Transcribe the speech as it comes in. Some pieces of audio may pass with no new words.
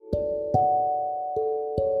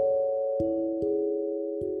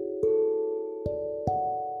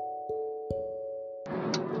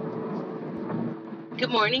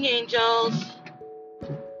Good morning, angels.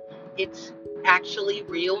 It's actually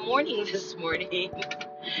real morning this morning,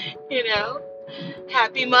 you know.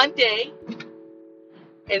 Happy Monday.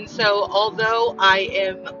 And so, although I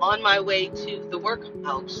am on my way to the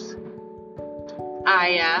workhouse,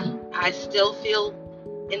 I still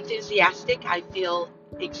feel enthusiastic. I feel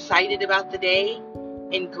excited about the day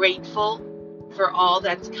and grateful for all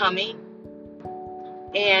that's coming.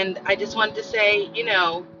 And I just wanted to say,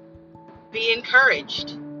 be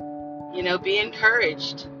encouraged. Be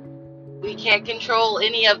encouraged. We can't control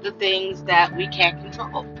any of the things that we can't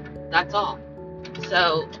control. That's all.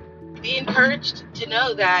 So be encouraged to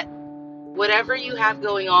know that whatever you have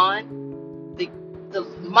going on, the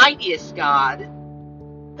mightiest God,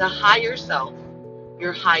 the higher self,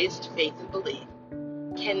 your highest faith and belief,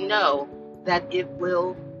 can know that it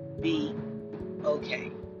will be okay.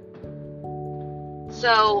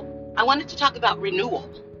 So I wanted to talk about renewal.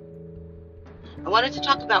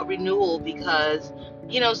 Because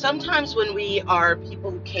sometimes when we are people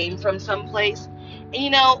who came from someplace,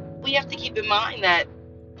 and we have to keep in mind that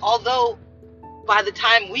although by the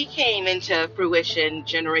time we came into fruition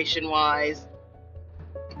generation-wise,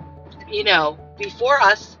 before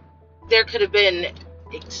us, there could have been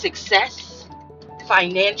success,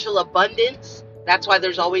 financial abundance. That's why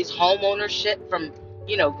there's always home ownership from,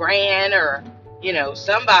 gran or,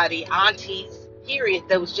 somebody, aunties, period.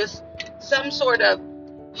 There was just some sort of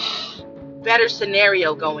better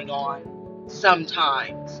scenario going on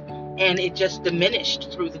sometimes, and it just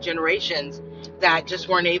diminished through the generations that just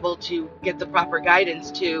weren't able to get the proper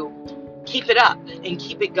guidance to keep it up and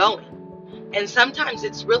keep it going. And sometimes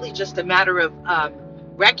it's really just a matter of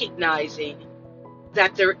recognizing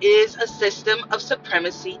that there is a system of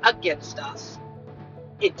supremacy against us.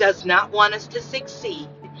 It does not want us to succeed.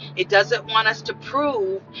 It doesn't want us to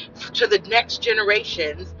prove to the next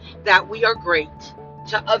generations that we are great,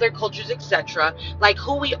 to other cultures, etc. Like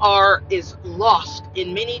who we are is lost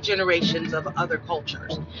in many generations of other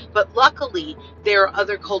cultures. But luckily, there are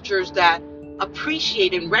other cultures that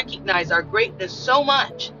appreciate and recognize our greatness so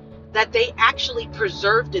much that they actually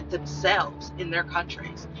preserved it themselves in their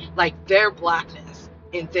countries, like their blackness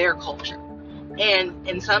in their culture.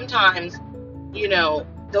 And sometimes,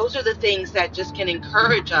 those are the things that just can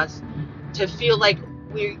encourage us to feel like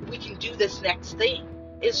we can do this next thing,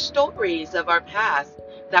 is stories of our past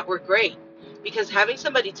that were great. Because having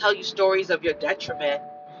somebody tell you stories of your detriment,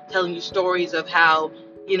 telling you stories of how,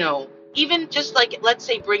 even just like, let's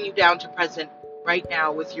say, bring you down to present right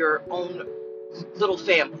now with your own little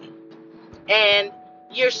family. And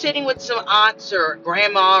you're sitting with some aunts or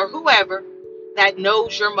grandma or whoever that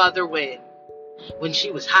knows your mother when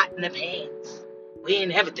she was hot in the pants. We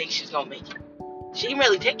didn't ever think she was going to make it. She didn't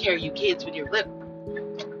really take care of you kids when you were little.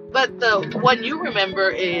 But the one you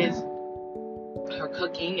remember is her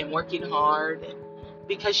cooking and working hard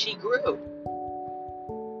because she grew.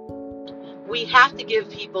 We have to give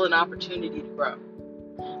people an opportunity to grow.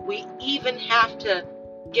 We even have to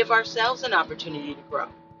give ourselves an opportunity to grow.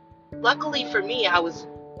 Luckily for me, I was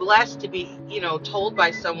blessed to be, told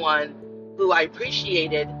by someone who I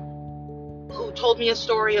appreciated, who told me a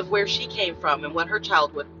story of where she came from and what her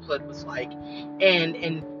childhood was like,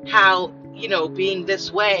 and how, being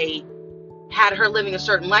this way had her living a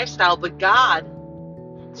certain lifestyle, but God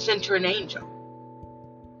sent her an angel.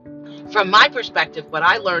 From my perspective, what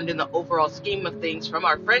I learned in the overall scheme of things from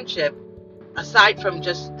our friendship, aside from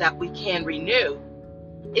just that we can renew,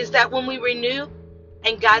 is that when we renew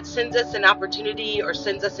and God sends us an opportunity or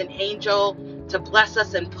sends us an angel to bless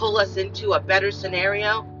us and pull us into a better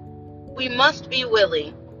scenario, we must be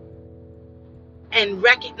willing and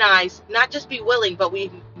recognize, not just be willing, but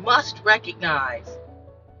we must recognize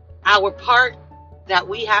our part that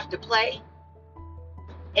we have to play,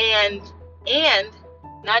 and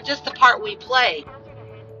not just the part we play,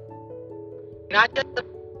 not just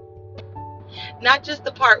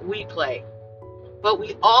the part we play, but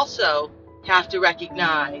we also have to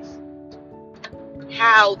recognize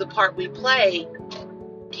how the part we play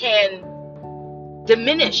can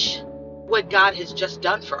diminish what God has just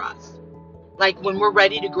done for us. Like when we're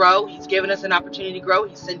ready to grow, He's given us an opportunity to grow.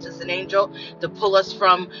 He sent us an angel to pull us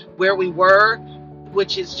from where we were,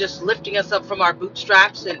 which is just lifting us up from our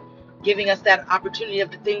bootstraps and giving us that opportunity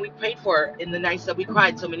of the thing we prayed for in the nights that we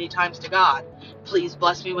cried so many times to God. Please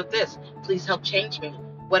bless me with this. Please help change me.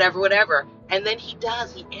 Whatever. And then He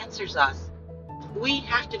does. He answers us. We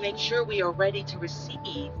have to make sure we are ready to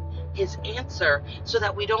receive His answer so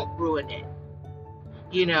that we don't ruin it.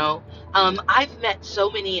 I've met so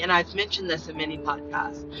many, and I've mentioned this in many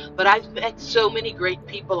podcasts, but I've met so many great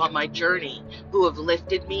people on my journey who have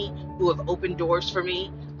lifted me, who have opened doors for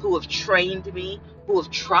me, who have trained me, who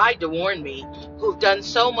have tried to warn me, who have done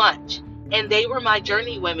so much. And they were my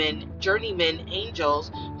journeyman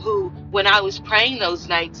angels who, when I was praying those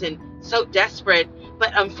nights and so desperate,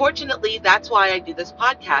 but unfortunately, that's why I do this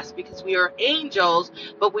podcast, because we are angels,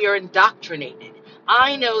 but we are indoctrinated.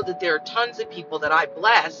 I know that there are tons of people that I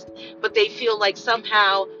blessed, but they feel like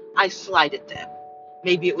somehow I slighted them.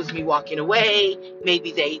 Maybe it was me walking away.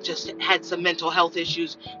 Maybe they just had some mental health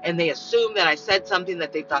issues and they assumed that I said something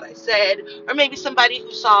that they thought I said. Or maybe somebody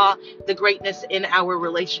who saw the greatness in our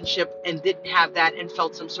relationship and didn't have that and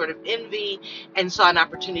felt some sort of envy and saw an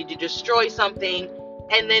opportunity to destroy something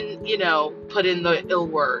and then, put in the ill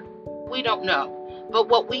word. We don't know. But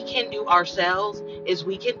what we can do ourselves is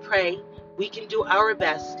we can pray, we can do our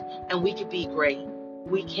best, and we can be great.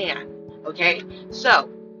 We can. Okay? So,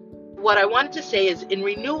 what I wanted to say is, in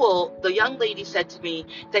Renewal, the young lady said to me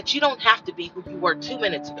that you don't have to be who you were 2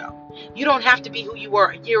 minutes ago. You don't have to be who you were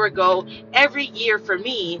a year ago. Every year for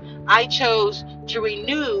me, I chose to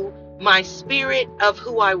renew my spirit of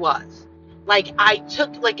who I was. Like, I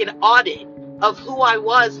took like an audit of who I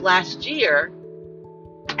was last year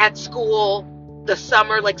at school, the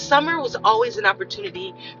summer. Like, summer was always an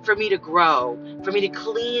opportunity for me to grow, for me to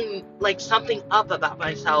clean like something up about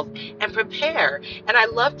myself and prepare. And I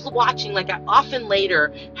loved watching, like, I often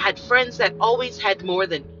later had friends that always had more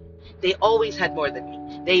than me. They always had more than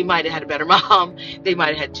me. They might have had a better mom. They might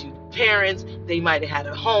have had 2 parents. They might have had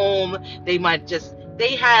a home. They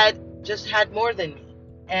had just had more than me.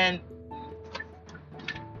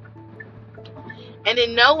 And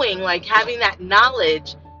in knowing, like, having that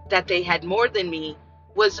knowledge that they had more than me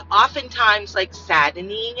was oftentimes like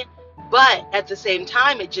saddening, but at the same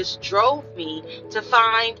time, it just drove me to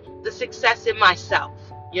find the success in myself.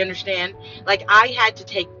 You understand? Like, I had to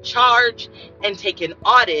take charge and take an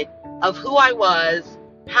audit of who I was,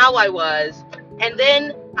 how I was, and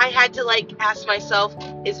then I had to like ask myself,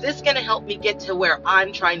 is this going to help me get to where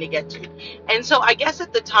I'm trying to get to? And so I guess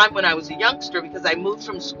at the time when I was a youngster, because I moved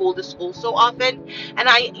from school to school so often, and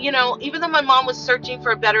I, even though my mom was searching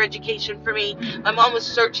for a better education for me, my mom was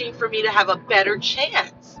searching for me to have a better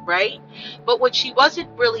chance, right? But what she wasn't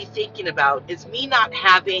really thinking about is me not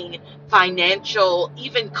having financial,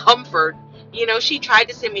 even comfort. She tried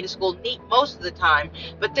to send me to school neat most of the time,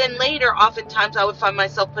 but then later, oftentimes I would find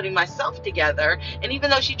myself putting myself together. And even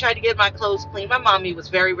though she tried to get my clothes clean, my mommy was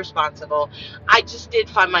very responsible. I just did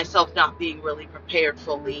find myself not being really prepared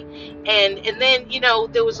fully. And then,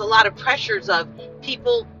 there was a lot of pressures of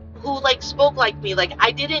people who like spoke like me. Like,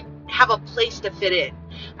 I didn't have a place to fit in.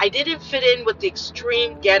 I didn't fit in with the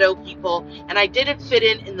extreme ghetto people, and I didn't fit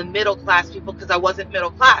in the middle class people because I wasn't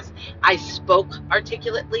middle class. I spoke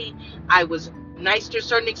articulately. I was nice to a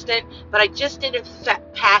certain extent, but I just didn't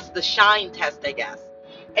pass the shine test, I guess.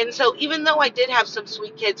 And so even though I did have some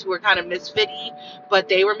sweet kids who were kind of misfitty, but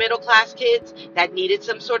they were middle class kids that needed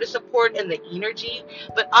some sort of support and the energy,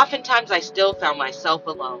 but oftentimes I still found myself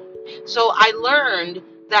alone. So I learned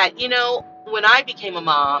that, when I became a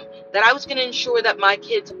mom, that I was going to ensure that my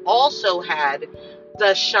kids also had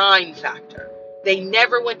the shine factor. They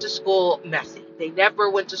never went to school messy. They never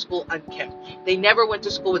went to school unkempt. They never went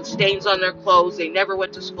to school with stains on their clothes. They never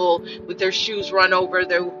went to school with their shoes run over,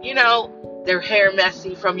 their hair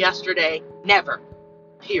messy from yesterday. Never.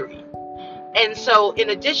 Period. And so in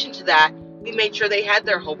addition to that, we made sure they had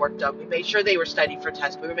their homework done. We made sure they were studying for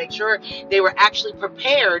tests. We made sure they were actually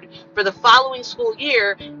prepared for the following school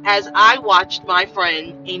year, as I watched my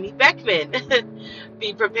friend Amy Beckman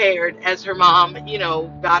be prepared as her mom,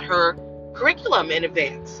 got her curriculum in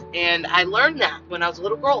advance. And I learned that when I was a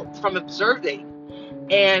little girl from observing.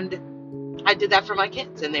 And I did that for my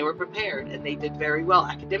kids, and they were prepared, and they did very well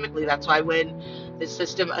academically. That's why when the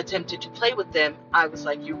system attempted to play with them, I was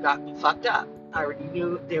like, you got me fucked up. I already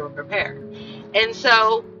knew they were prepared. And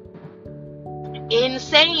so in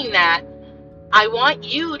saying that, I want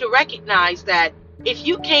you to recognize that if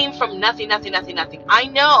you came from nothing, I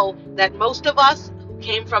know that most of us who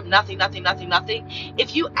came from nothing,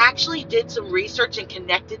 if you actually did some research and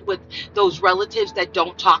connected with those relatives that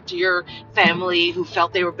don't talk to your family, who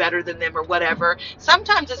felt they were better than them or whatever,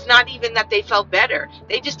 sometimes it's not even that they felt better.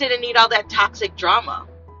 They just didn't need all that toxic drama.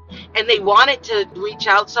 And they wanted to reach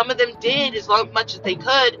out. Some of them did as much as they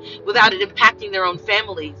could without it impacting their own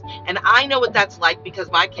families. And I know what that's like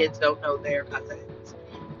because my kids don't know their cousins,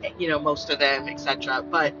 most of them, etc.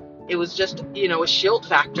 But it was just, a shield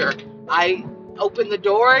factor. I opened the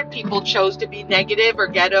door. People chose to be negative or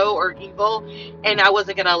ghetto or evil. And I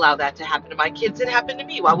wasn't going to allow that to happen to my kids. It happened to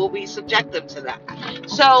me. Why will we subject them to that?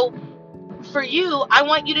 So for you, I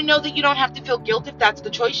want you to know that you don't have to feel guilt if that's the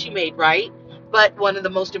choice you made, right? But one of the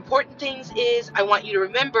most important things is I want you to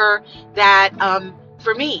remember that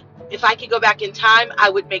for me, if I could go back in time, I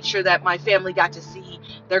would make sure that my family got to see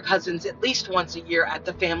their cousins at least once a year at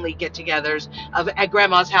the family get-togethers at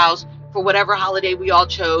grandma's house for whatever holiday we all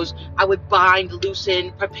chose. I would bind,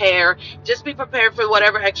 loosen, prepare, just be prepared for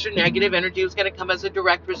whatever extra negative energy was going to come as a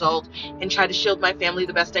direct result, and try to shield my family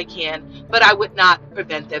the best I can. But I would not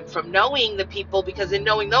prevent them from knowing the people, because in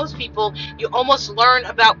knowing those people, you almost learn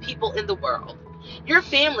about people in the world. Your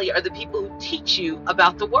family are the people who teach you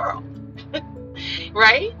about the world,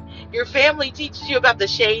 right? Your family teaches you about the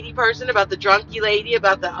shady person, about the drunky lady,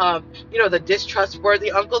 about the the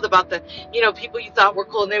distrustworthy uncle, about the people you thought were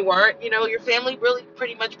cool and they weren't. Your family really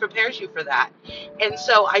pretty much prepares you for that. And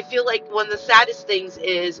so I feel like one of the saddest things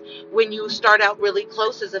is when you start out really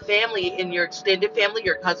close as a family, in your extended family,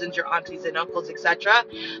 your cousins, your aunties and uncles, etc.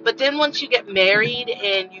 But then once you get married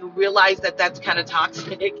and you realize that that's kind of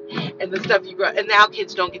toxic, and the stuff you grow, and now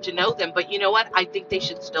kids don't get to know them. But you know what? I think they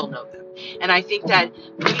should still know them. And I think that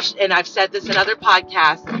and I've said this in other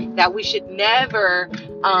podcasts, that we should never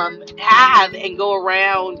have and go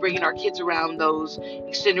around bringing our kids around those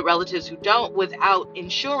extended relatives who don't, without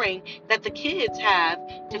ensuring that the kids have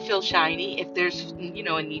to feel shiny. If there's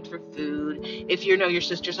a need for food, if your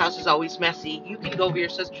sister's house is always messy, you can go over your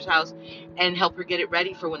sister's house and help her get it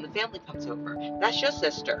ready for when the family comes over. That's your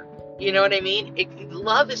sister. You know what I mean?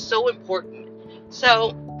 Love is so important.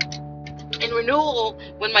 So in Renewal,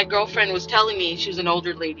 when my girlfriend was telling me, she was an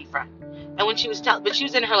older lady friend, and when she was but she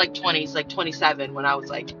was in her 20s, like 27, when I was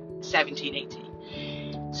like 17,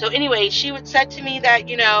 18. So anyway, she would said to me that,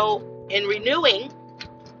 in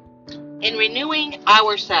renewing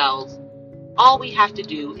ourselves, all we have to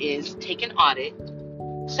do is take an audit.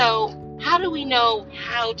 So how do we know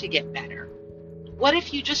how to get better? What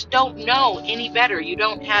if you just don't know any better? You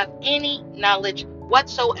don't have any knowledge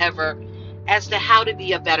whatsoever as to how to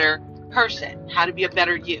be a better person, how to be a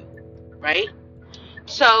better you, right?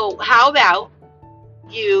 So how about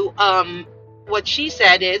you, what she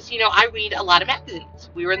said is, I read a lot of magazines.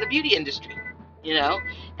 We were in the beauty industry,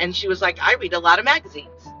 and she was like, I read a lot of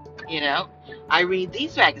magazines, I read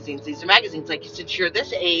these magazines. These are magazines, like, since you're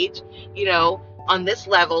this age, on this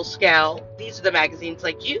level scale, these are the magazines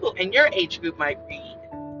like you and your age group might read,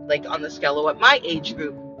 like on the scale of what my age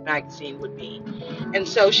group magazine would be. And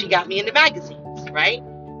so she got me into magazines, right?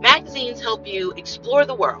 Magazines help you explore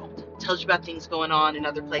the world. It tells you about things going on in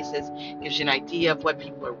other places, gives you an idea of what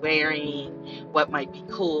people are wearing, what might be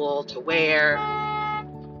cool to wear,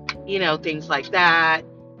 things like that.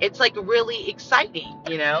 It's like really exciting,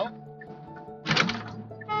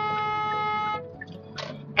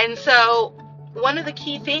 And so one of the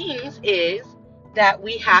key things is that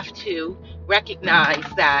we have to recognize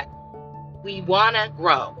that we want to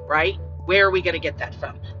grow, right? Where are we going to get that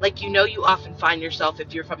from? Like, you often find yourself,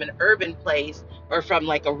 if you're from an urban place or from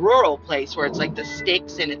like a rural place where it's like the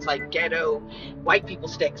sticks and it's like ghetto white people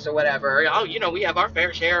sticks or whatever. Oh, we have our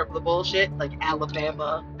fair share of the bullshit, like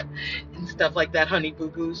Alabama and stuff like that, honey boo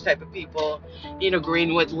boos type of people,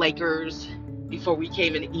 Greenwood Lakers, before we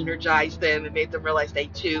came and energized them and made them realize they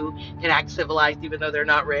too can act civilized even though they're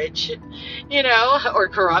not rich, or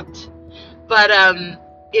corrupt. But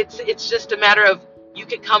it's just a matter of, you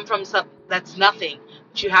could come from something that's nothing,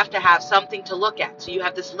 but you have to have something to look at. So you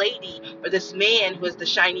have this lady or this man who has the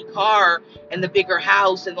shiny car and the bigger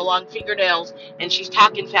house and the long fingernails, and she's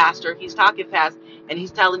talking fast, or he's talking fast, and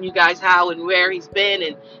he's telling you guys how and where he's been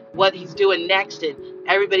and what he's doing next, and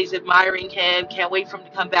everybody's admiring him, can't wait for him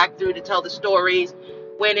to come back through to tell the stories,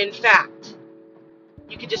 when in fact,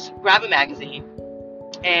 you could just grab a magazine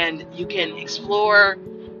and you can explore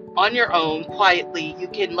on your own quietly. You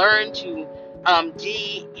can learn to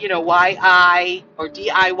DIY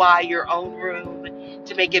your own room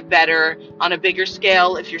to make it better on a bigger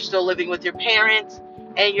scale. If you're still living with your parents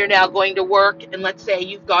and you're now going to work, and let's say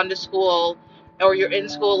you've gone to school or you're in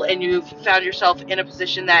school and you've found yourself in a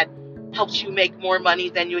position that helps you make more money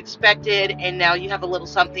than you expected, and now you have a little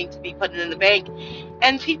something to be putting in the bank.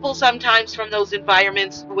 And people sometimes from those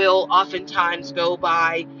environments will oftentimes go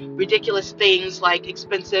buy ridiculous things like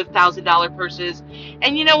expensive $1,000 purses.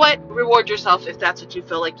 And you know what? Reward yourself if that's what you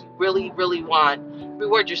feel like you really, really want.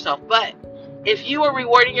 Reward yourself. But if you are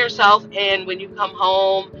rewarding yourself and when you come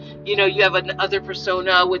home, you have another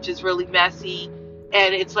persona which is really messy,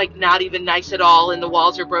 and it's like not even nice at all, and the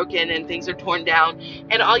walls are broken and things are torn down,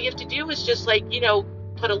 and all you have to do is just like,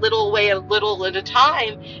 put a little away, a little at a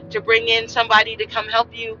time, to bring in somebody to come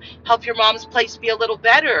help your mom's place be a little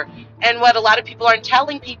better. And what a lot of people aren't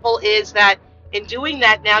telling people is that in doing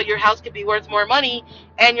that, now your house could be worth more money,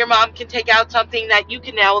 and your mom can take out something that you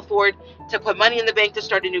can now afford to put money in the bank to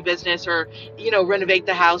start a new business, or renovate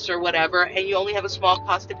the house or whatever, and you only have a small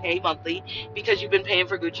cost to pay monthly because you've been paying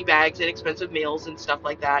for Gucci bags and expensive meals and stuff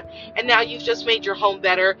like that. And now you've just made your home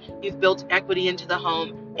better. You've built equity into the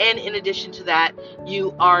home, and in addition to that,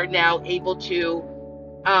 you are now able to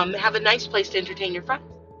have a nice place to entertain your friends,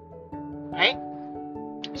 right?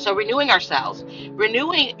 So renewing ourselves.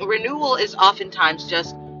 Renewal is oftentimes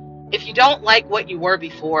just, if you don't like what you were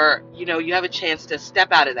before, you have a chance to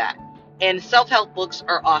step out of that. And self-help books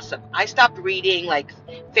are awesome. I stopped reading like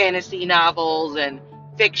fantasy novels and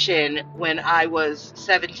fiction when I was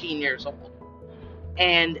 17 years old.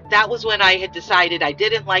 And that was when I had decided I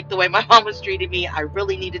didn't like the way my mom was treating me. I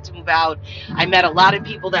really needed to move out. I met a lot of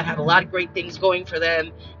people that had a lot of great things going for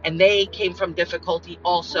them, and they came from difficulty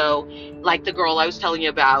also, like the girl I was telling you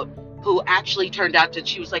about, who actually turned out that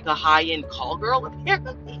she was like a high-end call girl,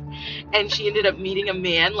 apparently. And she ended up meeting a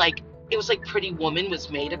man, like, it was like Pretty Woman was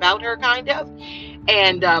made about her, kind of.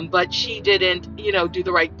 And, but she didn't, do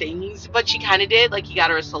the right things. But she kind of did. Like, he got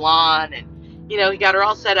her a salon, and he got her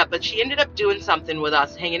all set up, but she ended up doing something with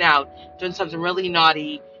us, hanging out, doing something really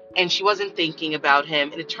naughty, and she wasn't thinking about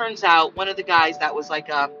him. And it turns out one of the guys that was like,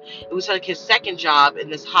 it was like his second job in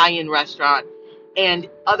this high-end restaurant, and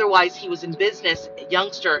otherwise he was in business, a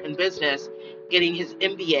youngster in business, getting his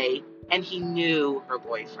MBA, and he knew her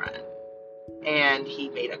boyfriend. And he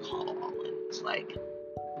made a call and was like,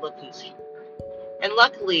 look who's here. And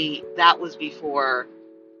luckily, that was before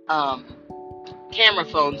camera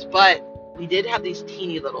phones, but we did have these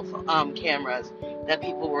teeny little cameras that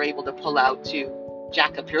people were able to pull out to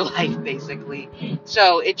jack up your life, basically.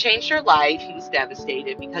 So it changed her life. He was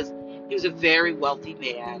devastated because he was a very wealthy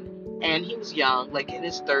man, and he was young, like in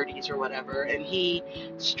his 30s or whatever, and he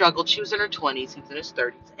struggled. She was in her 20s, he was in his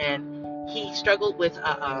 30s, and he struggled with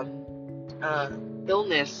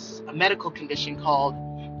illness, a medical condition called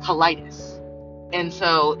colitis. And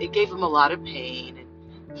so it gave him a lot of pain,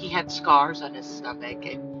 and he had scars on his stomach,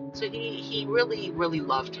 and so he really, really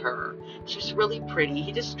loved her. She was really pretty.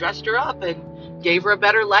 He just dressed her up and gave her a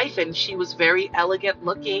better life, and she was very elegant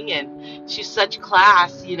looking, and she's such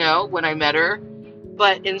class, when I met her.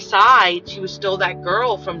 But inside, she was still that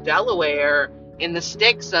girl from Delaware in the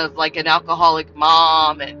sticks of like an alcoholic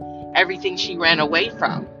mom and everything she ran away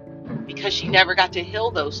from, because she never got to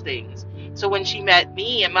heal those things. So when she met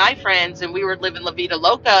me and my friends and we were living La Vida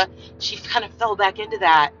Loca, she kind of fell back into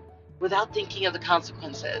that without thinking of the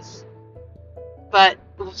consequences. But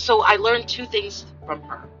so I learned two things from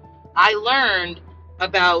her. I learned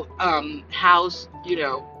about how,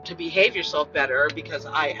 to behave yourself better, because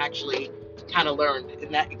I actually kind of learned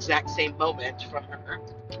in that exact same moment from her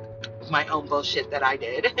my own bullshit that I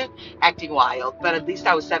did, acting wild. But at least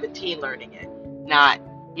I was 17 learning it, not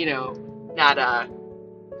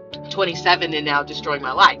 27 and now destroying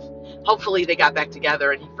my life. Hopefully they got back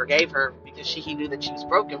together and he forgave her, because he knew that she was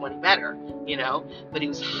broken when he met her, but he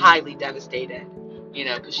was highly devastated,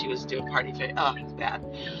 because she was doing party favor. Oh, it was bad.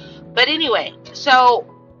 But anyway, so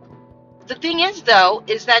the thing is, though,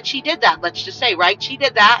 is that she did that, let's just say, right? She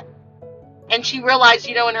did that, and she realized,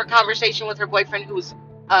 in her conversation with her boyfriend, who was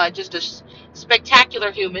just a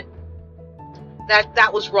spectacular human,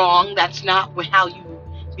 that was wrong. That's not how you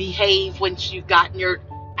behave once you've gotten your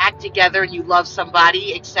act together and you love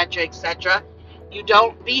somebody, etc., etc. You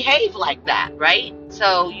don't behave like that, right?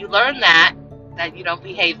 So you learn that you don't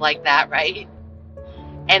behave like that, right?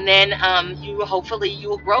 And then hopefully you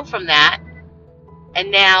will grow from that,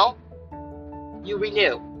 and now you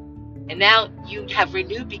renew. And now you have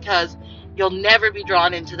renewed, because you'll never be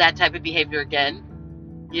drawn into that type of behavior again.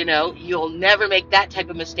 You'll never make that type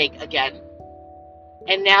of mistake again.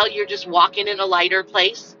 And now you're just walking in a lighter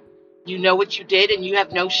place. You know what you did, and you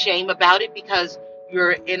have no shame about it, because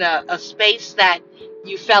you're in a space that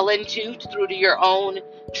you fell into through to your own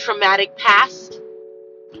traumatic past.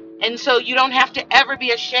 And so you don't have to ever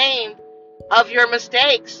be ashamed of your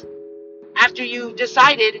mistakes after you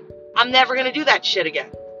decided, I'm never going to do that shit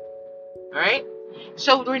again. All right?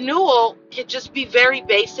 So renewal can just be very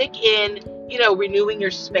basic in, renewing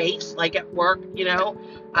your space, like at work,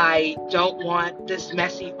 I don't want this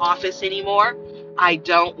messy office anymore. I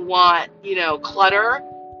don't want, clutter.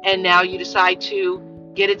 And now you decide to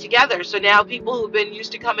get it together. So now people who've been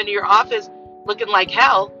used to coming to your office looking like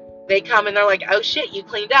hell, they come and they're like, oh shit, you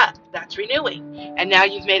cleaned up. That's renewing. And now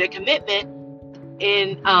you've made a commitment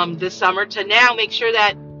in this summer to now make sure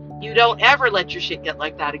that you don't ever let your shit get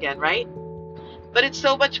like that again, right? But it's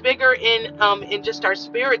so much bigger in just our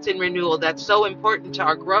spirits in renewal that's so important to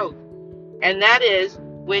our growth. And that is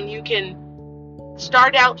when you can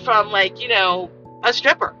start out from like, a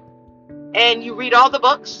stripper, and you read all the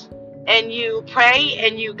books and you pray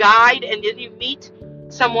and you guide, and then you meet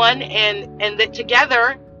someone, and that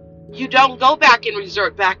together you don't go back and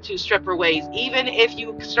resort back to stripper ways. Even if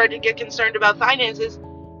you start to get concerned about finances,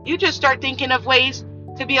 you just start thinking of ways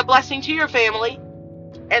to be a blessing to your family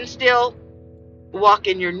and still walk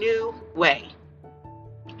in your new way,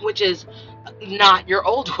 which is not your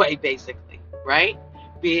old way, basically, right?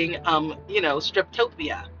 Being,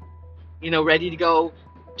 striptopia, ready to go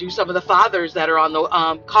do some of the fathers that are on the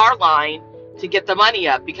car line to get the money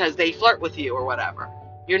up because they flirt with you or whatever.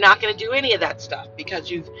 You're not going to do any of that stuff because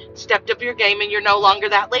you've stepped up your game and you're no longer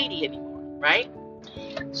that lady anymore, right?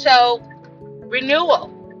 So,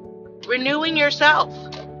 renewing yourself.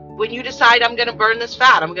 When you decide, I'm going to burn this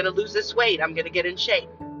fat, I'm going to lose this weight, I'm going to get in shape.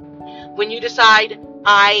 When you decide,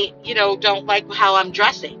 I, don't like how I'm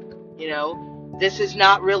dressing, this is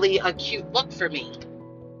not really a cute look for me.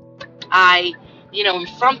 I, am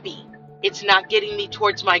frumpy. It's not getting me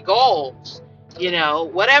towards my goals,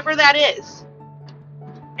 whatever that is.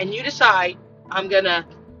 And you decide, I'm going to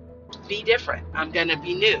be different. I'm going to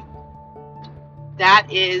be new. That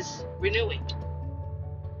is renewing.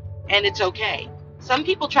 And it's okay. Some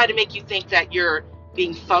people try to make you think that you're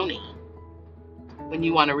being phony when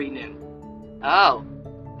you want to renew. Oh,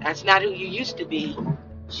 that's not who you used to be.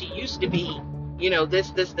 She used to be,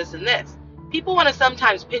 this, and this. People want to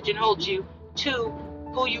sometimes pigeonhole you to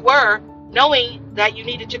who you were, knowing that you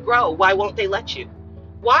needed to grow. Why won't they let you?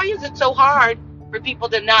 Why is it so hard for people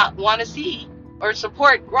to not want to see or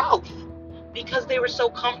support growth? Because they were so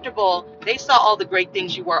comfortable. They saw all the great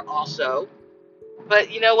things you were also.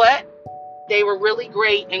 But you know what? They were really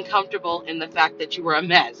great and comfortable in the fact that you were a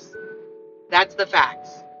mess. That's the facts.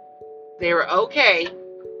 They were okay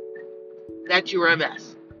that you were a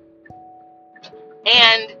mess.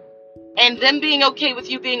 And them being okay with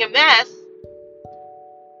you being a mess,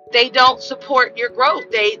 they don't support your growth.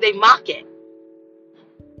 They mock it.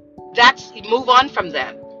 That's, move on from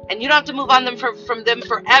them. And you don't have to move on from them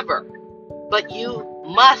forever. But you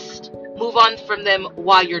must move on from them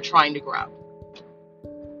while you're trying to grow.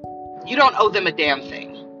 You don't owe them a damn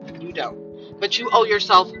thing. You don't. But you owe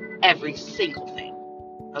yourself every single thing.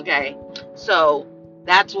 Okay? So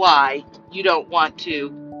that's why you don't want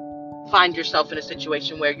to find yourself in a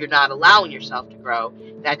situation where you're not allowing yourself to grow,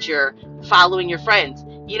 that you're following your friends.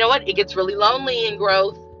 You know what? It gets really lonely in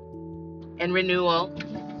growth and renewal,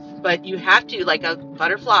 but you have to, like a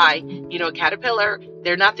butterfly, a caterpillar,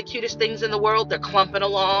 they're not the cutest things in the world. They're clumping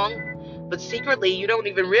along, but secretly you don't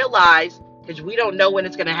even realize, because we don't know when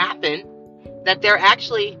it's going to happen, that they're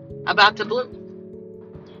actually about to bloom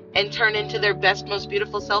and turn into their best, most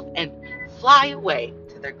beautiful self and fly away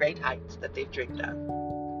to their great heights that they've dreamed of.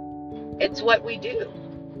 It's what we do.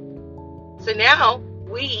 So now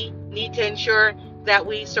we need to ensure that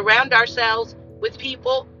we surround ourselves with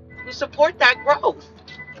people who support that growth.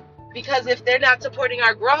 Because if they're not supporting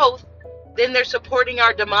our growth, then they're supporting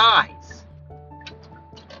our demise.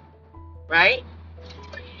 Right?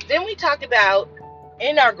 Then we talk about,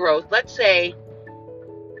 in our growth, let's say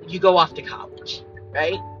you go off to college,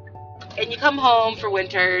 right? And you come home for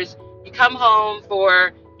winters, you come home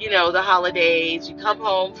for, the holidays, you come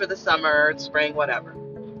home for the summer, spring, whatever.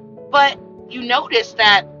 But you notice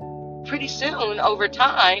that pretty soon, over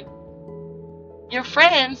time, your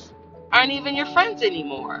friends aren't even your friends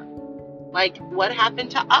anymore. Like, what happened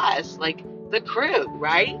to us? Like, the crew,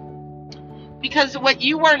 right? Because what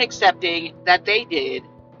you weren't accepting that they did,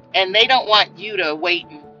 and they don't want you to wait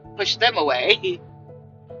and push them away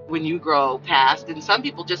when you grow past. And some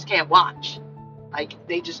people just can't watch. Like,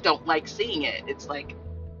 they just don't like seeing it. It's like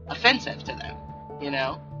offensive to them,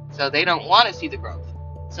 So they don't want to see the growth.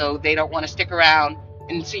 So they don't want to stick around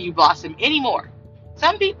and see you blossom anymore.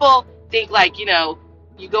 Some people think like, you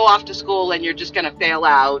go off to school and you're just going to fail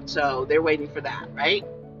out. So they're waiting for that, right?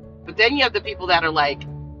 But then you have the people that are like,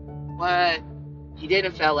 what? He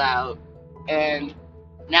didn't fail out. And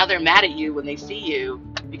now they're mad at you when they see you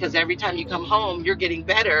because every time you come home, you're getting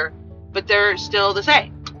better, but they're still the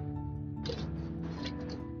same.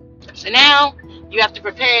 So now you have to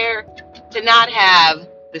prepare to not have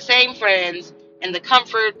the same friends and the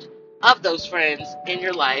comfort of those friends in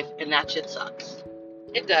your life, and that shit sucks.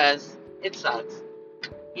 It does. It sucks.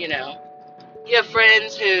 You have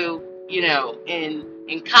friends who,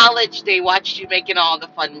 in college, they watched you making all the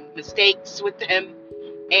fun mistakes with them,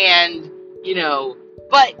 and,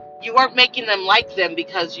 but you weren't making them like them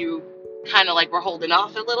because you kind of like were holding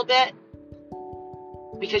off a little bit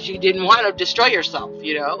because you didn't want to destroy yourself,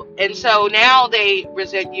 and so now they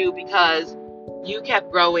resent you because you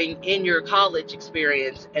kept growing in your college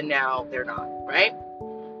experience, and now they're not, right?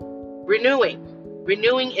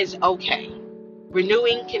 Renewing is okay.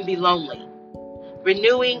 Renewing can be lonely.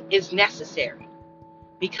 Renewing is necessary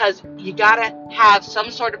because you gotta have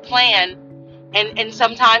some sort of plan. And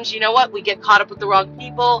sometimes, you know what, we get caught up with the wrong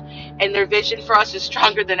people, and their vision for us is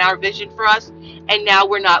stronger than our vision for us, and now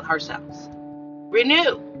we're not ourselves.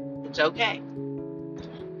 Renew. It's okay.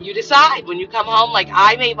 You decide when you come home. Like,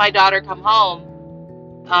 I made my daughter come home,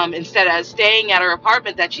 instead of staying at her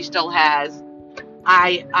apartment that she still has.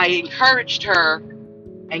 I encouraged her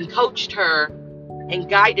and coached her and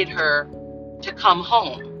guided her to come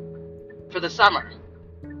home for the summer.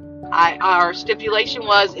 Our stipulation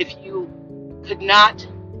was, if you could not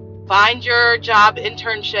find your job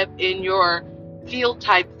internship in your field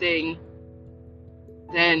type thing,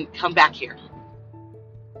 then come back here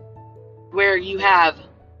where you have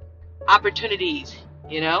opportunities,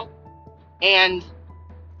 and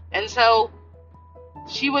so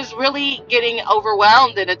she was really getting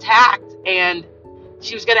overwhelmed and attacked, and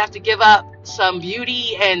she was going to have to give up some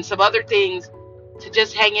beauty and some other things to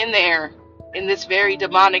just hang in there in this very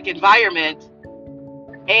demonic environment.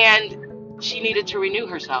 And she needed to renew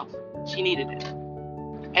herself. She needed it.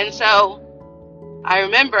 And so I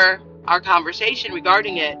remember our conversation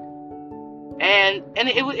regarding it, and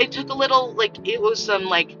it took a little, it was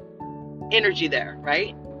some energy there,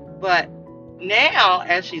 right? But now,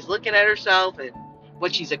 as she's looking at herself and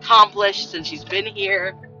what she's accomplished since she's been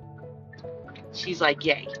here, she's like,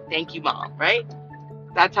 yay, thank you, Mom, right?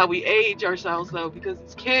 That's how we age ourselves, though, because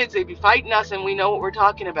as kids, they be fighting us, and we know what we're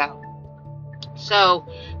talking about. So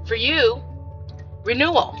for you,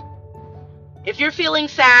 renewal. If you're feeling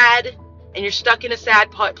sad and you're stuck in a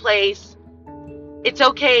sad place, it's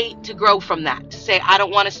okay to grow from that, to say, I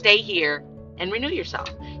don't want to stay here, and renew yourself.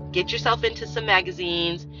 Get yourself into some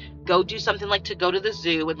magazines. Go do something like to go to the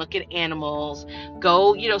zoo and look at animals.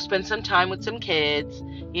 Go, spend some time with some kids.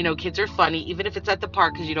 Kids are funny, even if it's at the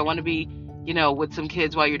park, because you don't want to be, with some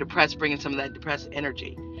kids while you're depressed, bringing some of that depressed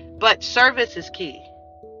energy. But service is key.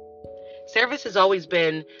 Service has always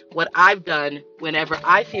been what I've done whenever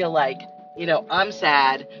I feel like, I'm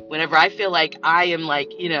sad, whenever I feel like I am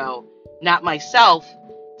not myself.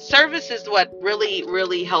 Service is what really,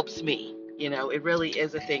 really helps me. It really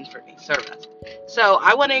is a thing for me, service. So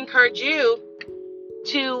I want to encourage you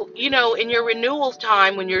to, in your renewal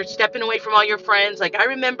time, when you're stepping away from all your friends. I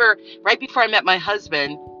remember right before I met my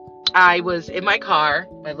husband, I was in my car,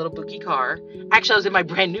 my little Buki car. Actually, I was in my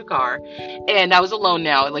brand new car, and I was alone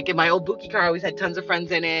now. In my old Buki car, I always had tons of friends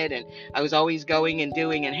in it, and I was always going and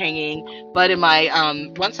doing and hanging. But in my,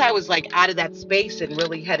 once I was out of that space and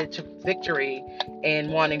really headed to victory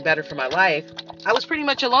and wanting better for my life, I was pretty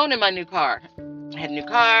much alone in my new car. I had a new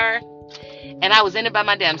car, and I was in it by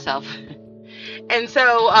my damn self. And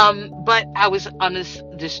so, but I was on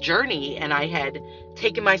this journey, and I had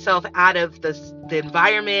taken myself out of the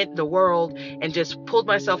environment, the world, and just pulled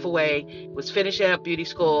myself away. Was finishing up beauty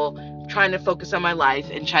school, trying to focus on my life,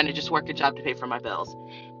 and trying to just work a job to pay for my bills.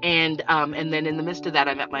 And then in the midst of that,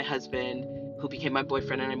 I met my husband, who became my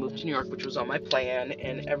boyfriend, and I moved to New York, which was on my plan,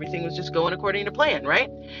 and everything was just going according to plan, right?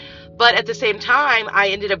 But at the same time, I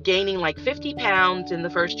ended up gaining 50 pounds in the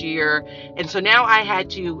first year. And so now I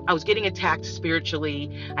was getting attacked spiritually.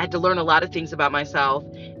 I had to learn a lot of things about myself.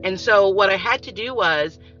 And so what I had to do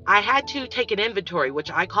was I had to take an inventory, which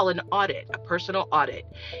I call an audit, a personal audit.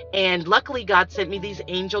 And luckily, God sent me these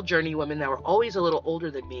angel journey women that were always a little older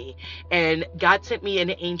than me. And God sent me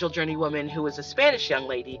an angel journey woman who was a Spanish young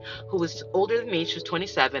lady who was older than me. She was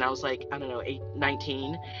 27. I was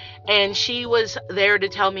 19. And she was there to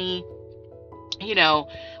tell me,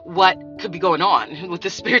 what could be going on with the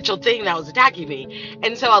spiritual thing that was attacking me.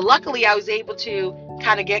 And so luckily I was able to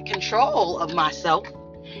kind of get control of myself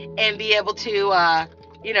and be able to,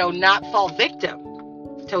 not fall victim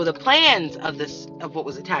to the plans of what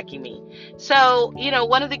was attacking me. So,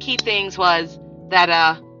 one of the key things was that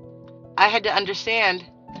I had to understand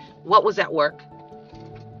what was at work.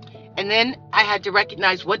 And then I had to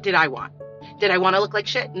recognize, what did I want? Did I want to look like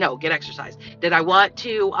shit? No, get exercise. Did I want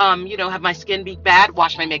to, have my skin be bad?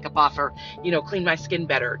 Wash my makeup off, or, clean my skin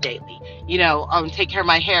better daily. Take care of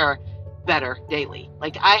my hair better daily.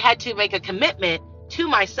 I had to make a commitment to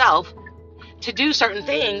myself to do certain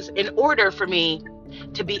things in order for me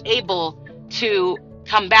to be able to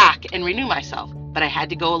come back and renew myself. But I had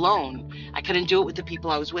to go alone. I couldn't do it with the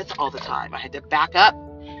people I was with all the time. I had to back up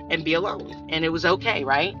and be alone. And it was okay,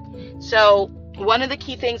 right? So one of the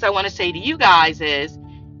key things I want to say to you guys is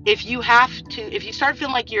If you start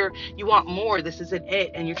feeling like you want more, this isn't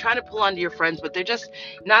it, and you're trying to pull onto your friends, but they're just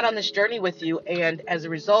not on this journey with you, and as a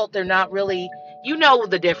result, they're not really,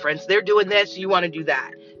 the difference. They're doing this, you want to do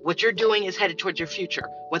that. What you're doing is headed towards your future.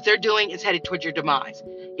 What they're doing is headed towards your demise.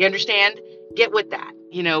 You understand? Get with that.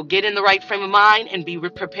 Get in the right frame of mind and be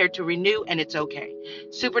prepared to renew, and it's okay.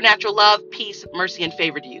 Supernatural love, peace, mercy, and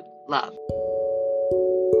favor to you. Love.